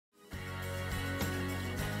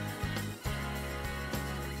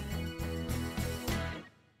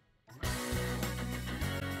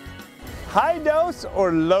High dose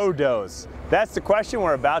or low dose? That's the question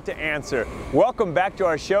we're about to answer. Welcome back to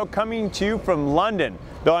our show, coming to you from London.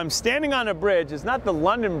 Though I'm standing on a bridge, it's not the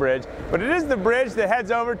London Bridge, but it is the bridge that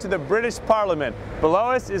heads over to the British Parliament.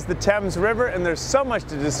 Below us is the Thames River, and there's so much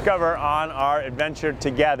to discover on our adventure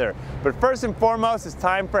together. But first and foremost, it's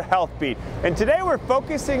time for Health Beat. And today we're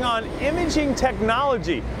focusing on imaging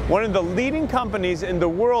technology. One of the leading companies in the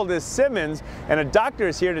world is Siemens, and a doctor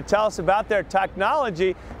is here to tell us about their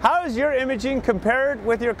technology. How does your imaging compare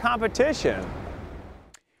with your competition?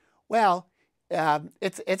 Well,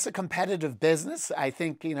 it's a competitive business. I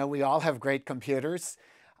think, we all have great computers.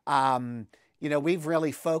 We've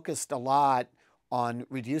really focused a lot on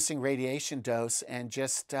reducing radiation dose and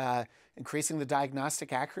just increasing the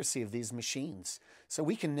diagnostic accuracy of these machines. So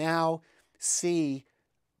we can now see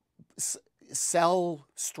cell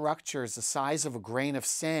structures the size of a grain of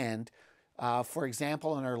sand. For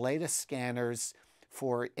example, in our latest scanners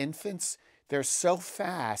for infants, they're so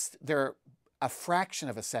fast, they're a fraction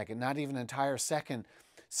of a second, not even an entire second.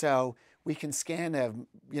 So we can scan a,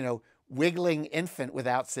 wiggling infant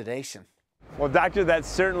without sedation. Well, doctor, that's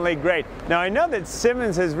certainly great. Now, I know that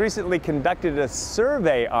Siemens has recently conducted a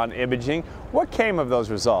survey on imaging. What came of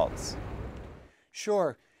those results?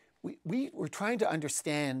 Sure. We were trying to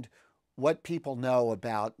understand what people know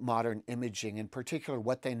about modern imaging, in particular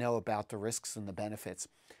what they know about the risks and the benefits.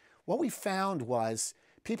 What we found was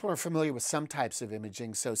people are familiar with some types of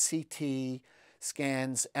imaging, so CT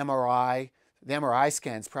scans, MRI. The MRI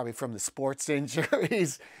scans probably from the sports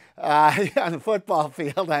injuries on the football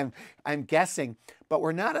field, I'm guessing. But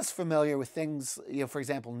we're not as familiar with things, for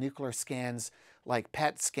example, nuclear scans like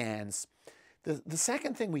PET scans. The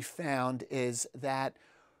second thing we found is that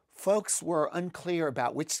folks were unclear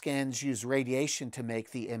about which scans use radiation to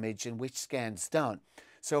make the image and which scans don't.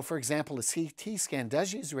 So, for example, a CT scan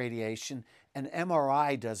does use radiation, and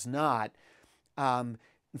MRI does not.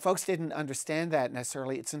 Folks didn't understand that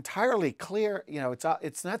necessarily. It's entirely clear,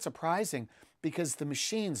 it's not surprising because the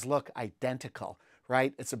machines look identical,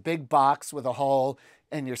 right? It's a big box with a hole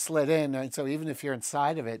and you're slid in, and so even if you're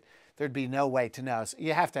inside of it, there'd be no way to know. So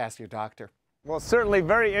you have to ask your doctor. Well, certainly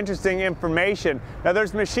very interesting information. Now,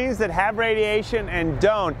 there's machines that have radiation and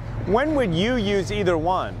don't. When would you use either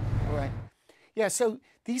one? Right. Yeah, so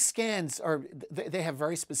these scans they have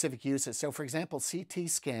very specific uses. So for example, CT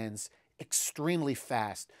scans, extremely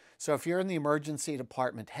fast. So if you're in the emergency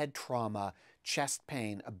department, head trauma, chest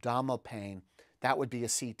pain, abdominal pain, that would be a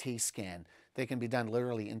CT scan. They can be done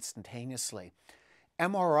literally instantaneously.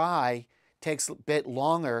 MRI takes a bit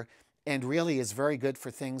longer and really is very good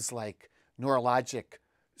for things like neurologic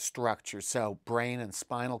structures, so brain and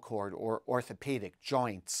spinal cord, or orthopedic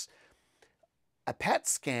joints. A PET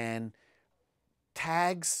scan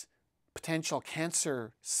tags potential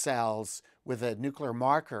cancer cells with a nuclear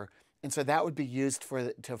marker, and so that would be used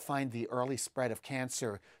to find the early spread of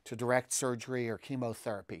cancer to direct surgery or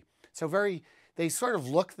chemotherapy. So they sort of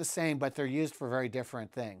look the same, but they're used for very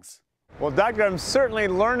different things. Well, doctor, I'm certainly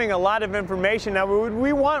learning a lot of information. Now, would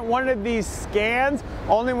we want one of these scans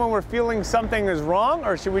only when we're feeling something is wrong,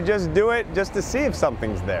 or should we just do it just to see if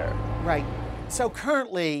something's there? Right. So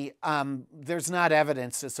currently, there's not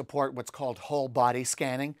evidence to support what's called whole body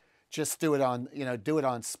scanning. Just do it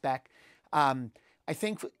on spec. I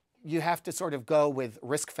think you have to sort of go with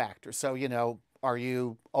risk factors. So, are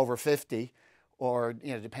you over 50 or,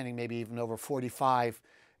 depending, maybe even over 45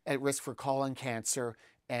 at risk for colon cancer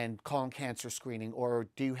and colon cancer screening? Or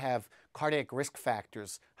do you have cardiac risk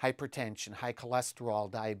factors, hypertension, high cholesterol,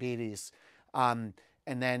 diabetes? And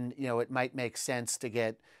then, it might make sense to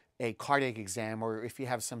get a cardiac exam, or if you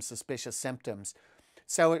have some suspicious symptoms.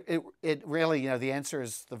 So it really, the answer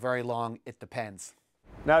is the very long, it depends.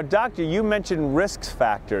 Now, doctor, you mentioned risk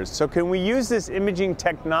factors. So can we use this imaging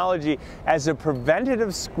technology as a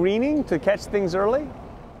preventative screening to catch things early?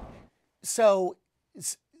 So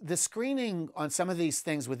the screening on some of these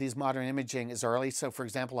things with these modern imaging is early. So for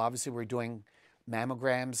example, obviously we're doing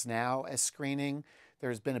mammograms now as screening.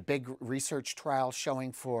 There's been a big research trial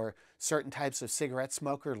showing for certain types of cigarette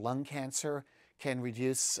smoker, lung cancer can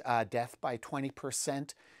reduce death by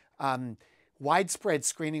 20%. Widespread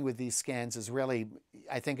screening with these scans is really,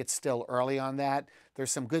 I think it's still early on that.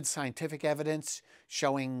 There's some good scientific evidence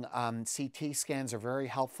showing CT scans are very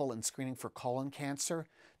helpful in screening for colon cancer.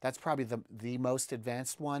 That's probably the most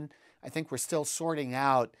advanced one. I think we're still sorting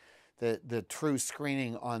out the true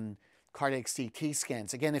screening on cardiac CT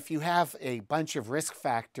scans. Again, if you have a bunch of risk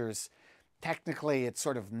factors, technically it's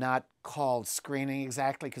sort of not called screening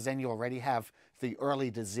exactly, because then you already have the early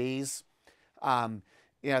disease.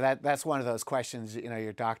 That's one of those questions,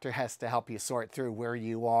 your doctor has to help you sort through where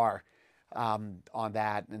you are on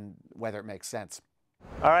that and whether it makes sense.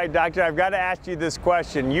 All right, doctor, I've got to ask you this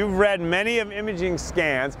question. You've read many of imaging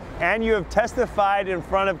scans and you have testified in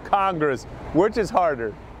front of Congress. Which is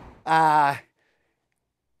harder?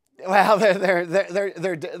 Well, they're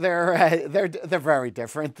very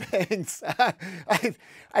different things.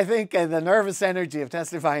 I think the nervous energy of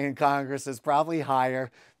testifying in Congress is probably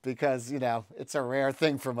higher because, you know, it's a rare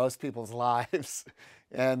thing for most people's lives.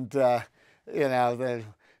 And, you know, the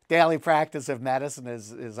daily practice of medicine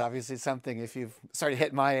is obviously something, if you've started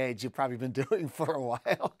hitting my age, you've probably been doing for a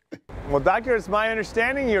while. Well, doctor, it's my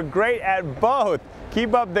understanding you're great at both.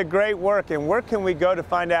 Keep up the great work. And where can we go to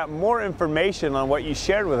find out more information on what you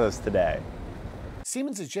shared with us today?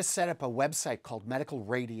 Siemens has just set up a website called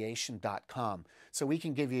medicalradiation.com. So we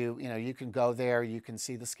can give you, you can go there, you can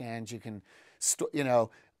see the scans, you can,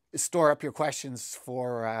 store up your questions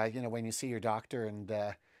for, when you see your doctor and,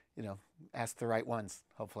 ask the right ones,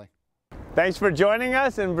 hopefully. Thanks for joining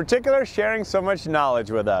us, in particular, sharing so much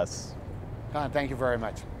knowledge with us. Con, thank you very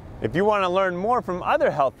much. If you want to learn more from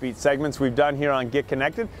other Health Beat segments we've done here on Get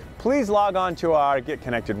Connected, please log on to our Get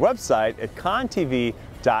Connected website at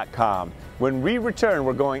contv.com. When we return,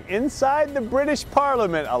 we're going inside the British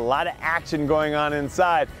Parliament. A lot of action going on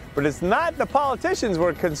inside, but it's not the politicians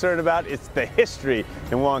we're concerned about, it's the history,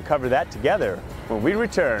 and we'll uncover that together when we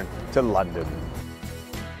return to London.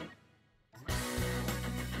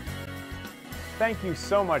 Thank you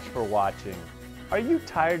so much for watching. Are you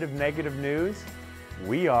tired of negative news?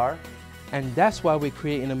 We are. And that's why we're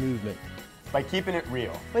creating a movement. By keeping it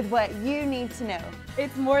real. With what you need to know.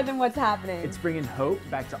 It's more than what's happening. It's bringing hope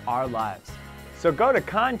back to our lives. So go to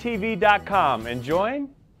contv.com and join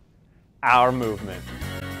our movement.